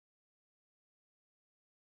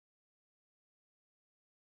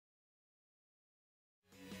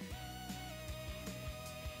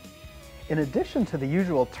In addition to the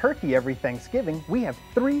usual turkey every Thanksgiving, we have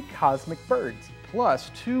 3 cosmic birds. Plus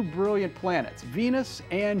 2 brilliant planets, Venus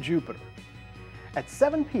and Jupiter. At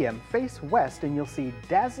 7 p.m., face west and you'll see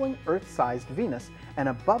dazzling Earth-sized Venus, and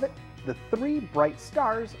above it, the 3 bright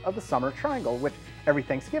stars of the summer triangle, which every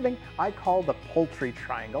Thanksgiving I call the poultry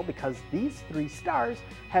triangle because these 3 stars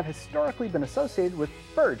have historically been associated with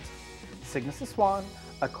birds: Cygnus the swan,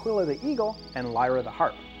 Aquila the eagle, and Lyra the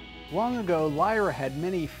harp. Long ago, Lyra had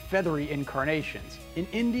many feathery incarnations. In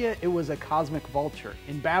India, it was a cosmic vulture.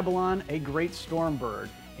 In Babylon, a great storm bird.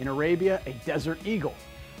 In Arabia, a desert eagle.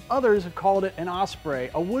 Others have called it an osprey,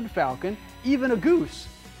 a wood falcon, even a goose.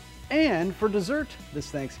 And for dessert this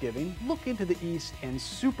Thanksgiving, look into the east and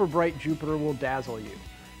super bright Jupiter will dazzle you.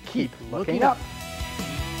 Keep looking up.